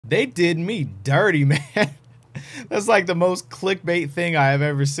They did me dirty, man. That's like the most clickbait thing I have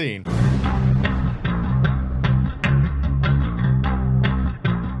ever seen.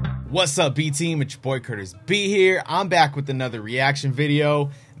 What's up, B team? It's your boy Curtis B here. I'm back with another reaction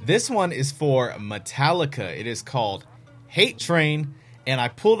video. This one is for Metallica. It is called Hate Train, and I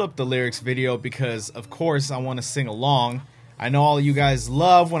pulled up the lyrics video because, of course, I want to sing along. I know all you guys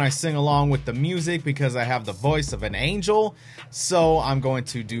love when I sing along with the music because I have the voice of an angel. So I'm going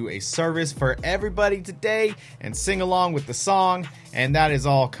to do a service for everybody today and sing along with the song. And that is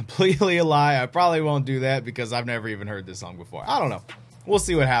all completely a lie. I probably won't do that because I've never even heard this song before. I don't know. We'll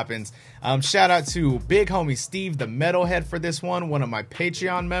see what happens. Shout out to big homie Steve, the metalhead, for this one of my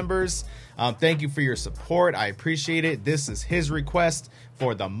Patreon members. Thank you for your support. I appreciate it. This is his request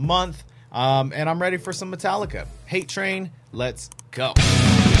for the month. And I'm ready for some Metallica. Hate Train, let's go.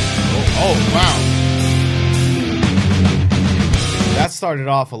 Oh, wow. That started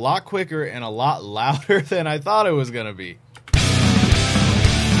off a lot quicker and a lot louder than I thought it was going to be.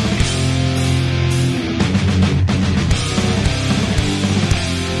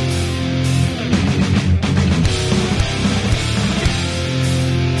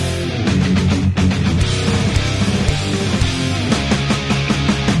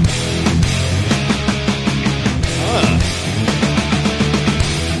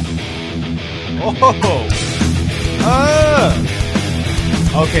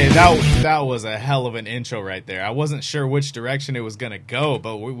 Okay, that was a hell of an intro right there. I wasn't sure which direction it was gonna go,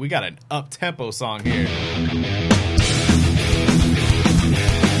 but we got an up-tempo song here.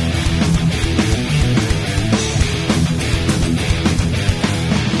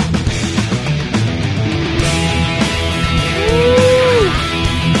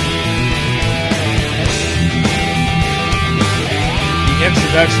 The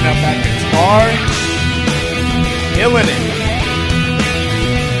introduction of that guitar, killing it.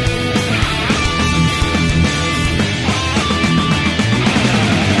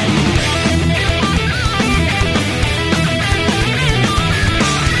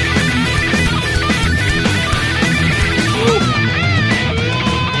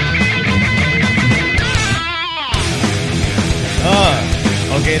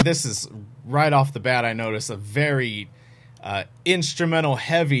 Okay, this is right off the bat, I notice a very instrumental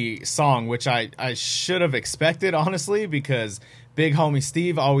heavy song, which I should have expected, honestly, because big homie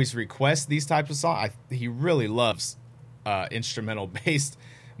Steve always requests these types of songs. He really loves instrumental based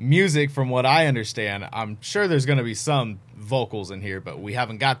music, from what I understand. I'm sure there's going to be some vocals in here, but we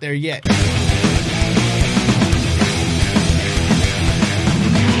haven't got there yet.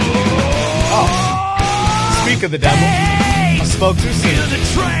 Oh, speak of the devil. I spoke too soon. The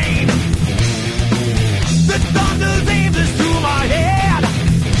train, the thunder aims through my head,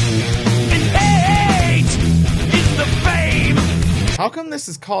 and hate is the fame. How come this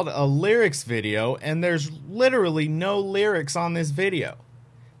is called a lyrics video and there's literally no lyrics on this video?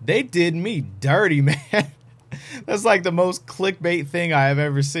 They did me dirty, man. That's like the most clickbait thing I have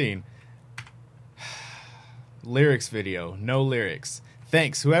ever seen. Lyrics video, no lyrics.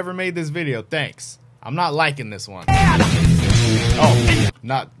 Thanks, whoever made this video, thanks. I'm not liking this one. Oh,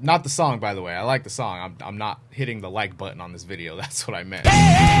 not the song, by the way. I like the song. I'm not hitting the like button on this video. That's what I meant.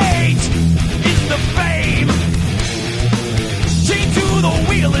 Hate is the fame. Chained to the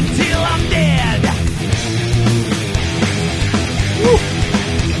wheel until I'm dead. Woo.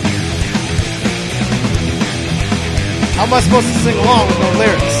 How am I supposed to sing along with no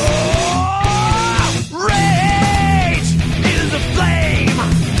lyrics? Rage is a flame.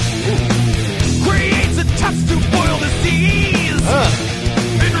 Creates a touch to boil the seas.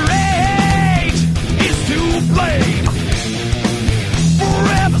 And rage is to blame.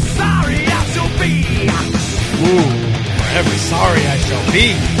 Forever sorry I shall be. Ooh, forever sorry I shall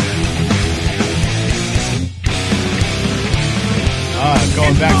be.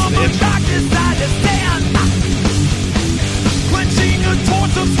 Going back to the intro. Darkness I stand, quenching a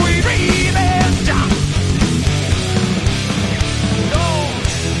torch of sweet revenge. No,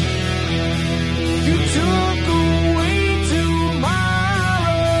 you took away tomorrow.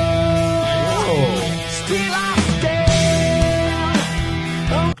 Still I stand.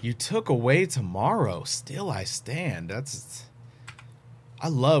 You took away tomorrow, still I stand. That's... I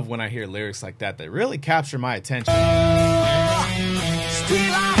love when I hear lyrics like that really capture my attention.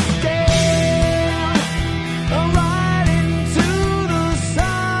 Still I stand, right into the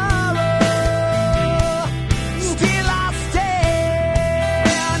sorrow. Still I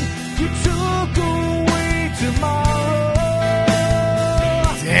stand, you took away tomorrow.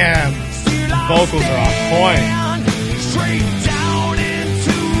 Damn, vocals are on point. Straight down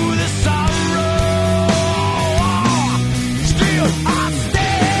into the sorrow. Still I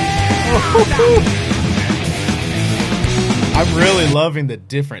stand. I'm really loving the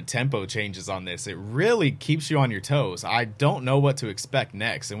different tempo changes on this. It really keeps you on your toes. I don't know what to expect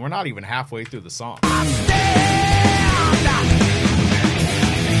next, and we're not even halfway through the song.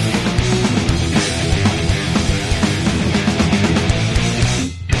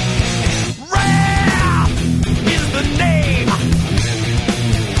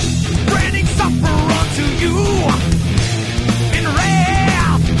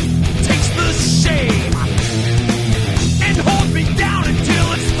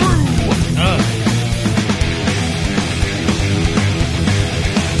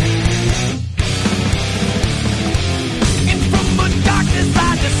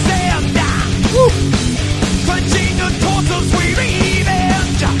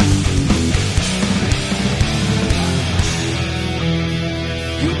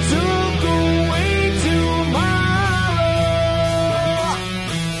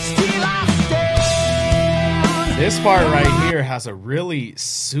 This part right here has a really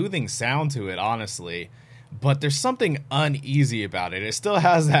soothing sound to it, honestly, but there's something uneasy about it. It still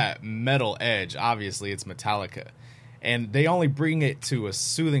has that metal edge. Obviously, it's Metallica, and they only bring it to a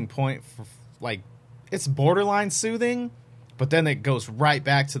soothing point for, like, it's borderline soothing, but then it goes right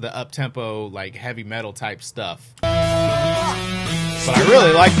back to the up-tempo, like, heavy metal type stuff. But I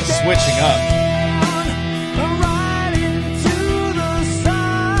really like the switching up.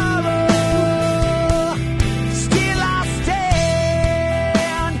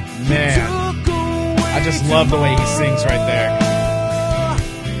 Man, I just love the way he sings right there.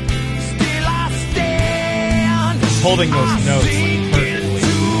 Just holding those notes like perfectly.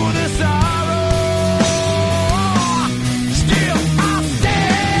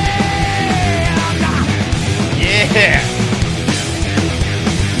 Yeah!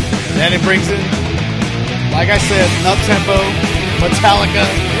 Then it brings in, like I said, up-tempo, Metallica.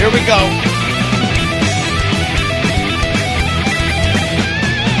 Here we go.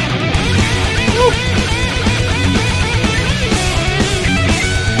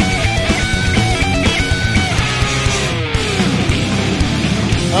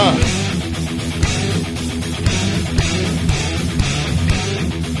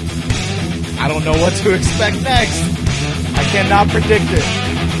 I don't know what to expect next. I cannot predict it.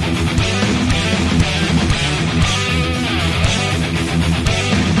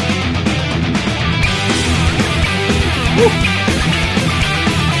 Woo.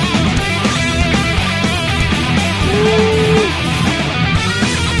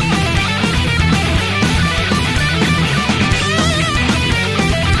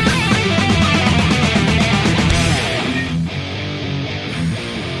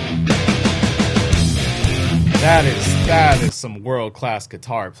 That is some world-class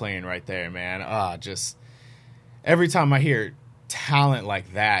guitar playing right there, man. Just every time I hear talent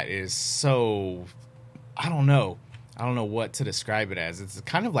like that is so, I don't know what to describe it as. It's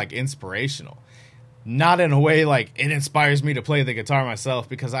kind of like inspirational. Not in a way like it inspires me to play the guitar myself,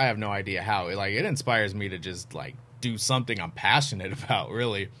 because I have no idea how. It inspires me to just like do something I'm passionate about,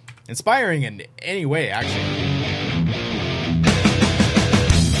 really. Inspiring in any way, actually.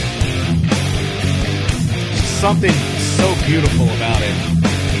 Something so beautiful about it.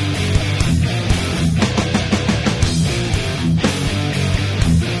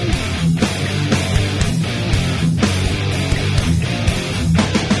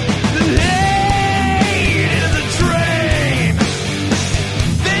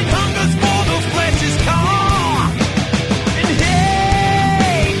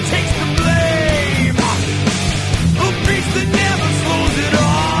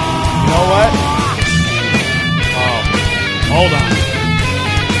 Hold on.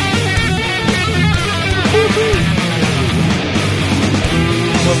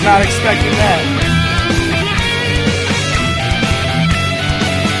 Was not expecting that.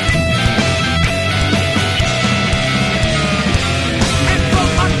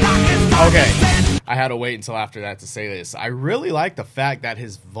 Okay, I had to wait until after that to say this. I really like the fact that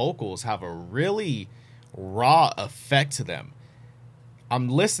his vocals have a really raw effect to them. I'm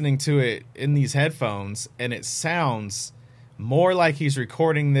listening to it in these headphones, and it sounds more like he's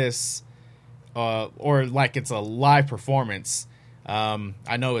recording this or like it's a live performance.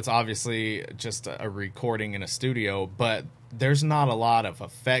 I know it's obviously just a recording in a studio, but there's not a lot of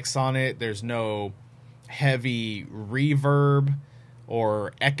effects on it. There's no heavy reverb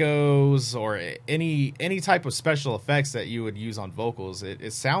or echoes or any type of special effects that you would use on vocals.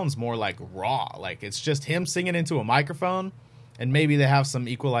 It sounds more like raw. Like it's just him singing into a microphone, and maybe they have some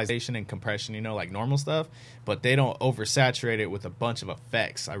equalization and compression, you know, like normal stuff, but they don't oversaturate it with a bunch of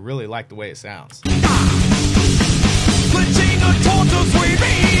effects. I really like the way it sounds. The chain of tortoise we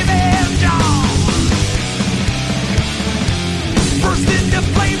revenge.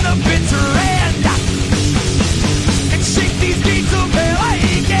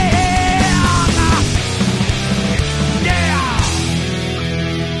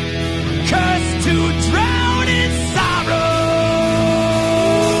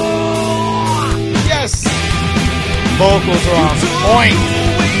 vocals are on point.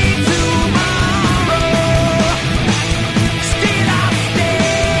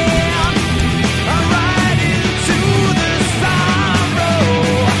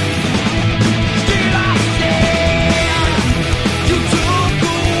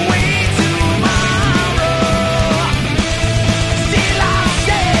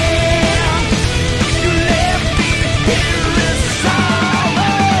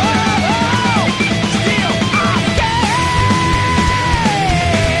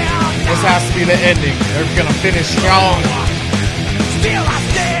 Has to be the ending. They're gonna finish strong. Still I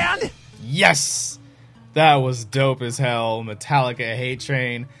stand. Yes, that was dope as hell. Metallica, Hate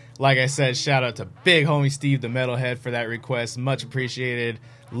Train. Like I said, shout out to big homie Steve the Metalhead for that request. Much appreciated.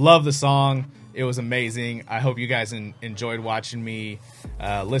 Love the song. It was amazing. I hope you guys enjoyed watching me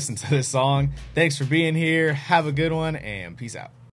listen to this song. Thanks for being here. Have a good one and peace out.